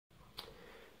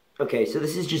Okay, so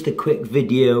this is just a quick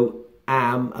video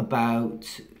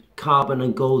about carbon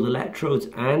and gold electrodes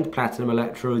and platinum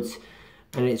electrodes,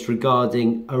 and it's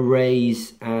regarding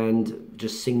arrays and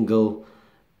just single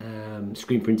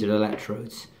screen printed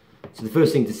electrodes. So the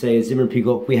first thing to say is Zimmer and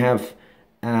Peacock, we have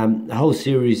a whole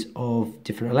series of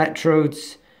different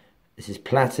electrodes. This is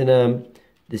platinum,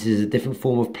 this is a different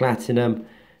form of platinum.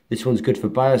 This one's good for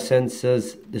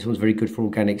biosensors, this one's very good for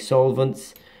organic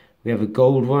solvents. We have a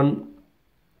gold one.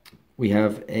 We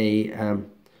have a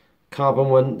carbon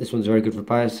one. This one's very good for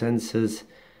biosensors.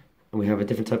 And we have a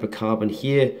different type of carbon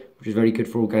here, which is very good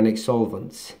for organic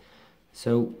solvents.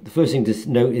 So the first thing to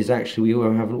note is actually we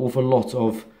have an awful lot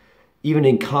of, even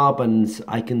in carbons,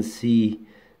 I can see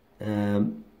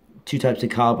two types of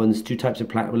carbons, two types of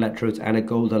platinum electrodes, and a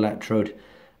gold electrode.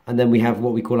 And then we have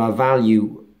what we call our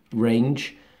value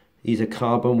range. These are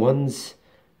carbon ones.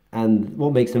 And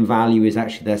what makes them value is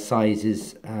actually their size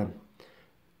is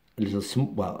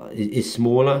is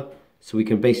smaller, so we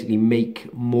can basically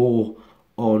make more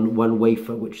on one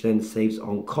wafer, which then saves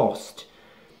on cost.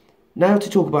 Now to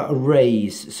talk about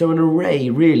arrays. So an array,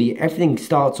 really, everything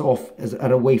starts off as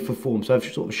at a wafer form. So I've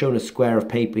sort of shown a square of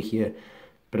paper here,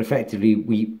 but effectively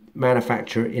we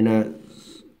manufacture in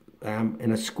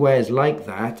a squares like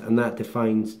that, and that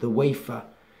defines the wafer.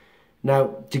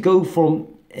 Now to go from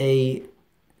this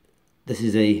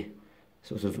is a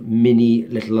sort of mini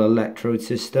little electrode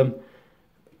system,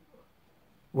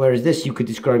 whereas this you could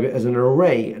describe it as an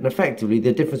array. And effectively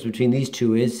the difference between these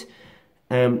two is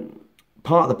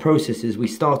part of the process is we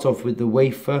start off with the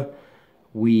wafer,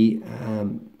 we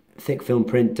thick film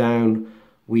print down,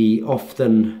 we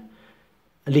often,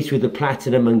 at least with the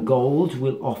platinum and gold,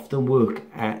 will often work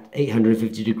at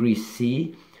 850 degrees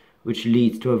C, which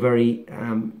leads to a very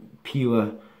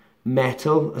pure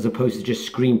metal, as opposed to just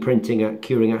screen printing at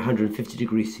curing at 150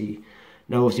 degrees C.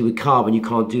 Now obviously with carbon you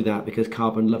can't do that because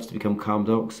carbon loves to become carbon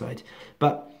dioxide.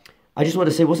 But I just want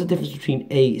to say, what's the difference between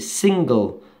a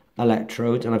single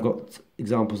electrode, and I've got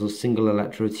examples of single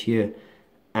electrodes here,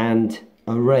 and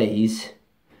arrays.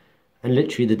 And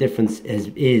literally the difference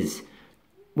is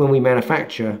when we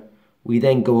manufacture, we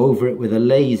then go over it with a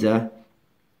laser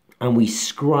and we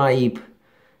scribe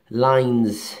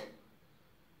lines,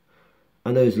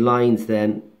 and those lines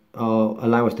then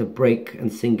allow us to break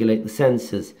and singulate the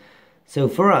sensors. So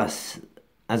for us,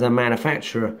 as a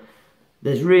manufacturer,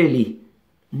 there's really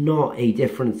not a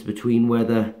difference between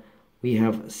whether we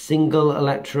have single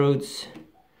electrodes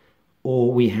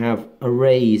or we have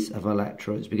arrays of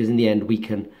electrodes, because in the end we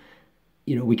can,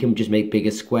 we can just make bigger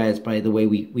squares by the way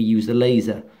we use the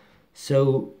laser.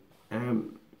 So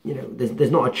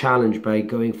there's not a challenge by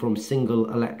going from single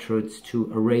electrodes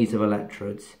to arrays of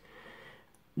electrodes.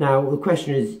 Now the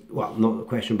question is, well, not the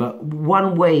question, but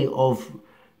one way of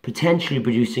potentially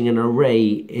producing an array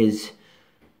is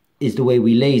the way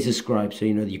we laser scribe. So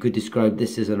you could describe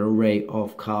this as an array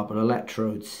of carbon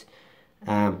electrodes.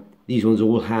 These ones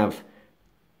all have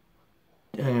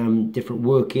different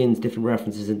workings, different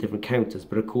references and different counters,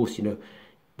 but of course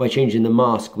by changing the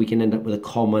mask we can end up with a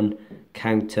common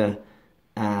counter,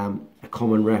 a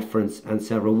common reference, and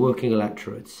several working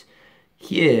electrodes.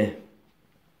 Here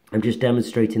I'm just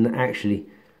demonstrating that actually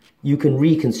you can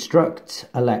reconstruct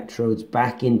electrodes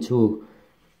back into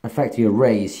effectively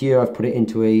arrays. Here I've put it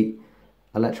into a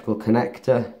electrical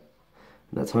connector, and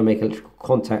that's how I make electrical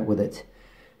contact with it.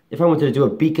 If I wanted to do a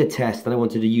beaker test and I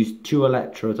wanted to use two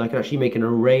electrodes, I could actually make an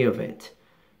array of it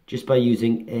just by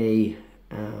using a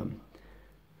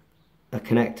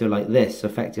connector like this. So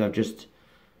effectively I've just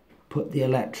put the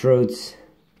electrodes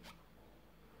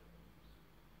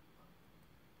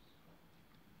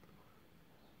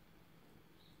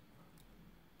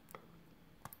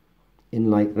in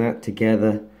like that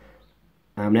together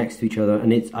next to each other,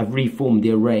 and I've reformed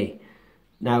the array.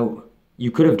 Now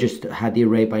you could have just had the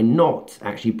array by not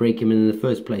actually breaking them in the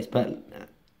first place, but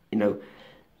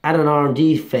at an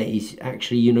R&D phase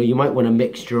actually you might want a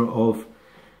mixture of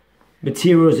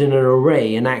materials in an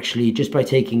array, and actually just by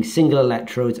taking single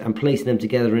electrodes and placing them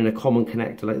together in a common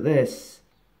connector like this,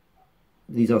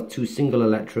 these are two single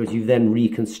electrodes, you've then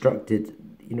reconstructed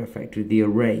effectively the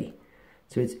array.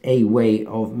 So it's a way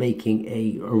of making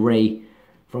an array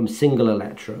from single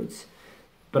electrodes.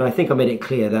 But I think I made it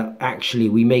clear that actually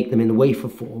we make them in wafer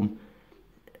form,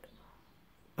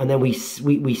 and then we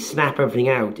snap everything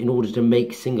out in order to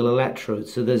make single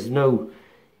electrodes. So there's no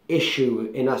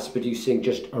issue in us producing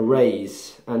just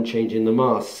arrays and changing the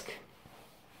mask.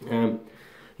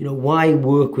 Why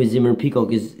work with Zimmer and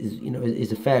Peacock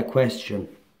is a fair question,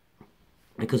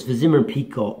 because for Zimmer and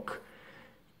Peacock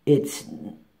it's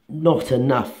not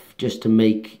enough just to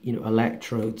make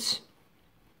electrodes.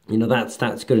 you know,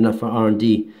 that's good enough for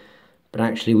R&D. But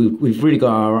actually, we've really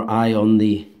got our eye on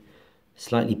the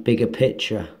slightly bigger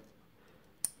picture,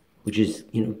 which is,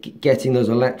 you know, getting those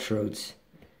electrodes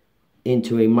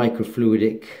into a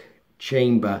microfluidic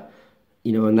chamber,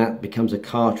 you know, and that becomes a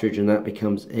cartridge, and that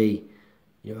becomes a,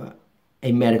 you know,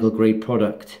 a medical grade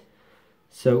product.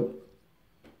 So,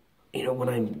 you know, what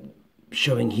I'm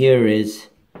showing here is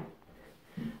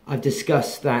I've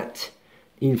discussed that,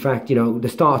 in fact, you know, the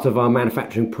start of our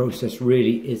manufacturing process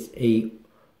really is a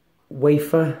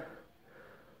wafer.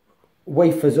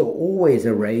 Wafers are always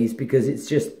arrays because it's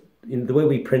just, you know, the way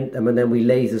we print them, and then we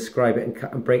laser scribe it and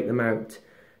cut and break them out.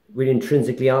 We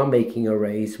intrinsically are making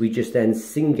arrays, we just then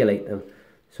singulate them.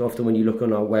 So often when you look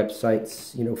on our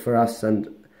websites, you know, for us and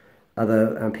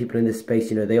other people in this space,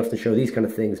 you know, they often show these kind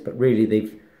of things, but really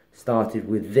they've started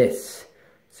with this.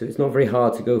 So it's not very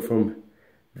hard to go from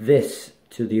this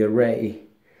to the array.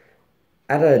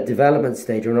 At a development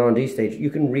stage or an R&D stage, you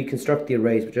can reconstruct the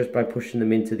arrays just by pushing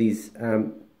them into these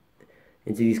kind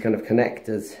of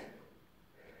connectors.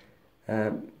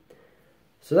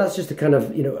 So that's just a kind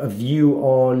of, you know, a view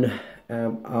on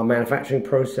our manufacturing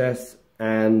process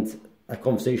and a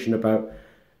conversation about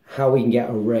how we can get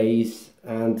arrays.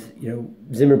 And, you know,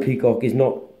 Zimmer and Peacock is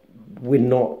not, we're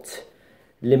not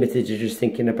limited to just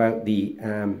thinking about the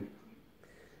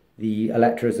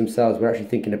electrodes themselves. We're actually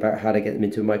thinking about how to get them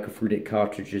into microfluidic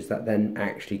cartridges that then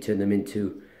actually turn them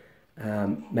into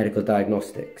medical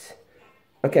diagnostics.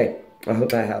 Okay, I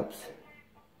hope that helps.